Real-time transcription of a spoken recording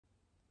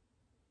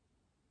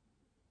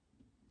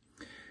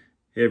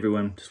Hey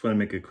everyone, just want to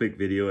make a quick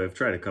video. I've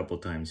tried a couple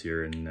times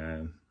here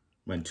and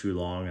went too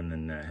long and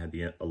then had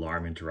the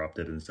alarm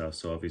interrupted and stuff,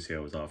 so obviously I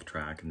was off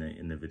track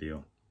in the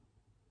video.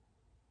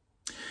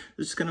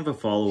 This is kind of a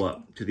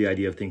follow-up to the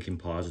idea of thinking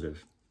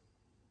positive,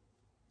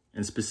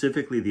 and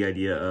specifically the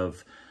idea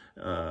of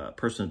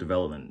personal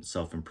development,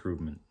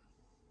 self-improvement.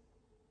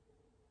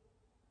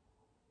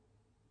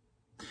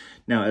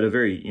 Now, at a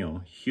very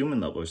human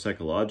level or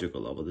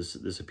psychological level,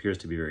 this appears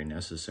to be very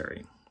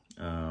necessary.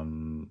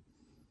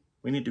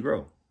 We need to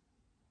grow.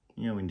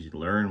 We need to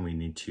learn. We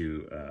need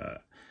to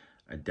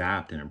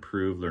adapt and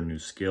improve, learn new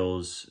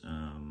skills,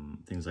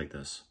 things like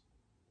this.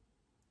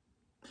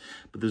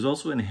 But there's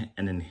also an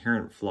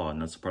inherent flaw,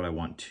 and that's the part I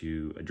want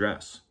to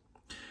address.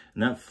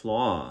 And that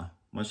flaw,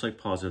 much like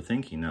positive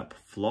thinking, that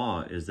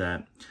flaw is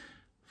that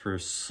for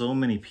so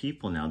many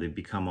people now, they've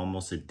become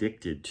almost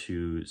addicted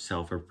to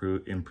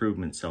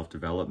self-improvement,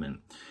 self-development.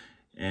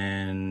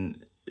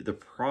 And the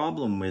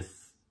problem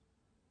with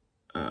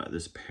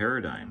this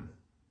paradigm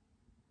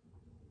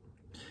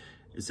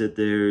is that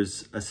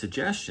there's a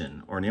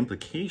suggestion or an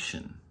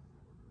implication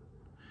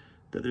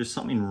that there's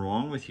something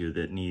wrong with you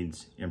that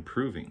needs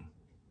improving.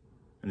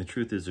 And the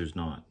truth is there's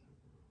not.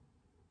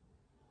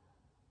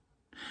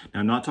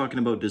 Now, I'm not talking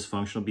about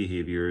dysfunctional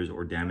behaviors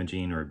or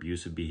damaging or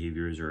abusive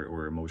behaviors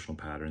or emotional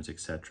patterns,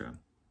 etc.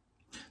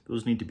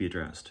 Those need to be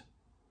addressed.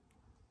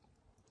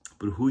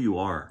 But who you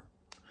are,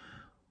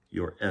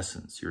 your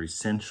essence, your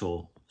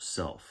essential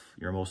self,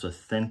 your most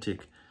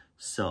authentic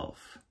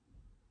self,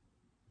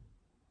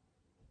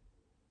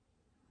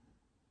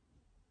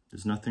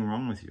 there's nothing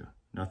wrong with you.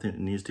 Nothing that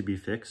needs to be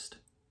fixed.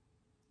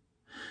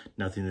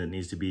 Nothing that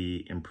needs to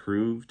be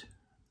improved.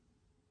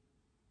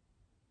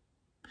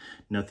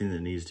 Nothing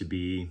that needs to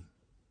be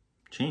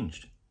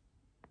changed.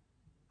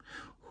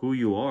 Who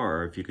you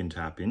are, if you can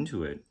tap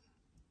into it,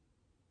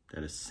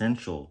 that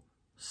essential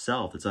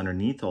self that's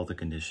underneath all the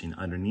conditioning,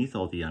 underneath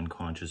all the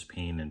unconscious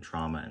pain and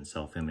trauma and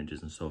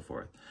self-images and so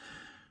forth,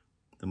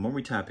 the more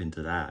we tap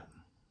into that,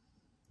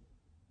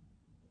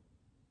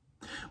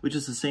 which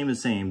is the same as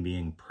saying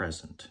being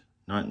present,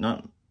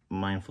 not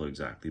mindful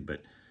exactly,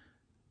 but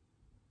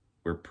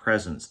where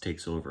presence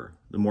takes over.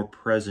 The more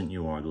present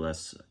you are, the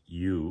less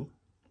you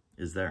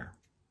is there,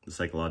 the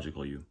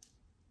psychological you.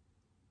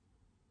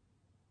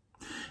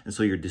 And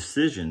so your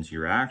decisions,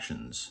 your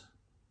actions,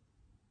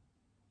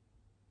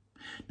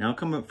 now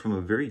come up from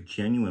a very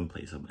genuine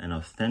place, an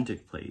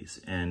authentic place.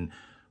 And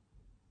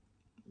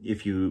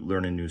if you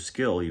learn a new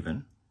skill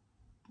even,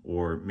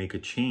 or make a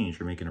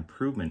change or make an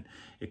improvement,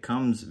 it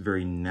comes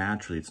very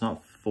naturally. It's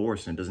not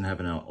forced, and it doesn't have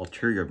an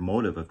ulterior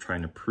motive of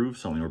trying to prove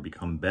something or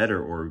become better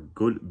or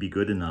be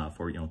good enough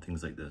or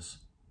things like this.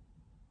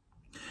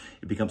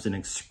 It becomes an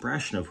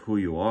expression of who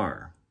you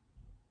are.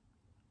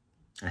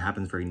 It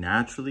happens very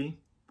naturally.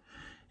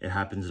 It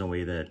happens in a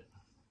way that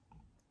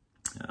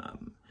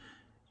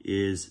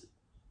is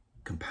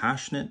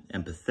compassionate,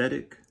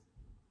 empathetic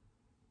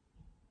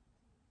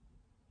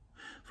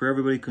for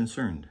everybody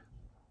concerned.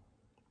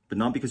 But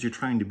not because you're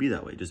trying to be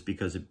that way, just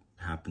because it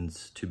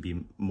happens to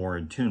be more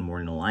in tune, more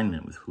in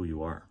alignment with who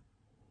you are.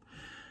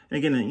 And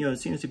again, it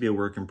seems to be a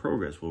work in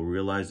progress. We'll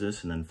realize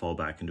this and then fall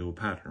back into a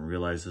pattern.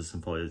 Realize this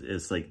and fall.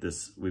 It's like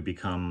this, we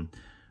become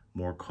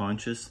more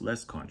conscious,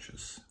 less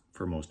conscious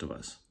for most of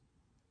us.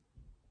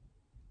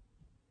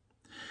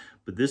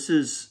 But this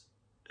is,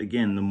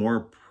 again, the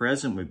more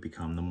present we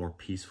become, the more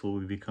peaceful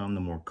we become,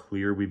 the more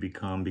clear we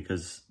become,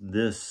 because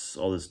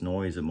all this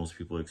noise that most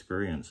people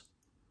experience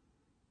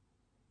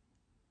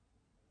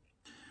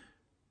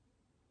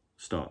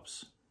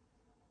stops,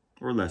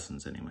 or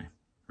lessens anyway,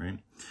 right?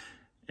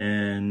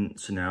 And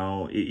so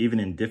now, even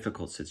in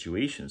difficult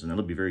situations, and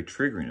that'll be very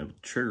triggering, it'll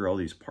trigger all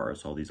these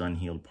parts, all these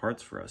unhealed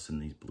parts for us,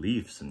 and these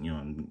beliefs, and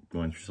I'm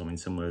going through something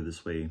similar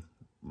this way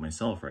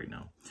myself right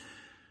now.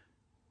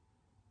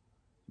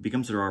 It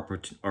becomes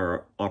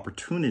our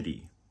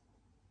opportunity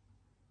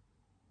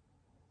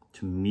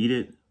to meet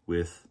it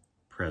with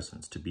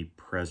presence, to be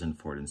present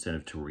for it, instead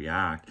of to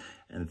react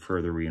and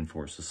further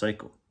reinforce the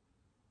cycle.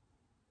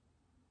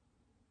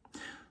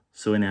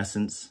 So in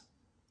essence,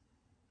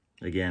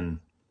 again,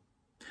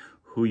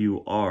 who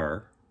you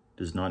are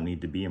does not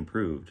need to be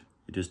improved.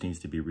 It just needs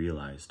to be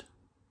realized.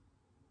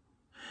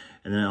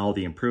 And then all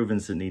the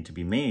improvements that need to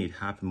be made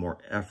happen more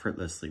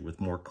effortlessly,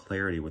 with more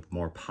clarity, with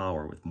more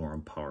power, with more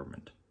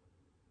empowerment.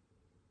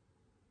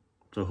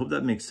 So I hope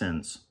that makes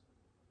sense.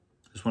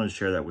 Just wanted to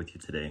share that with you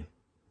today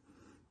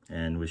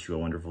and wish you a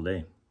wonderful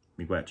day.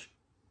 Miigwech.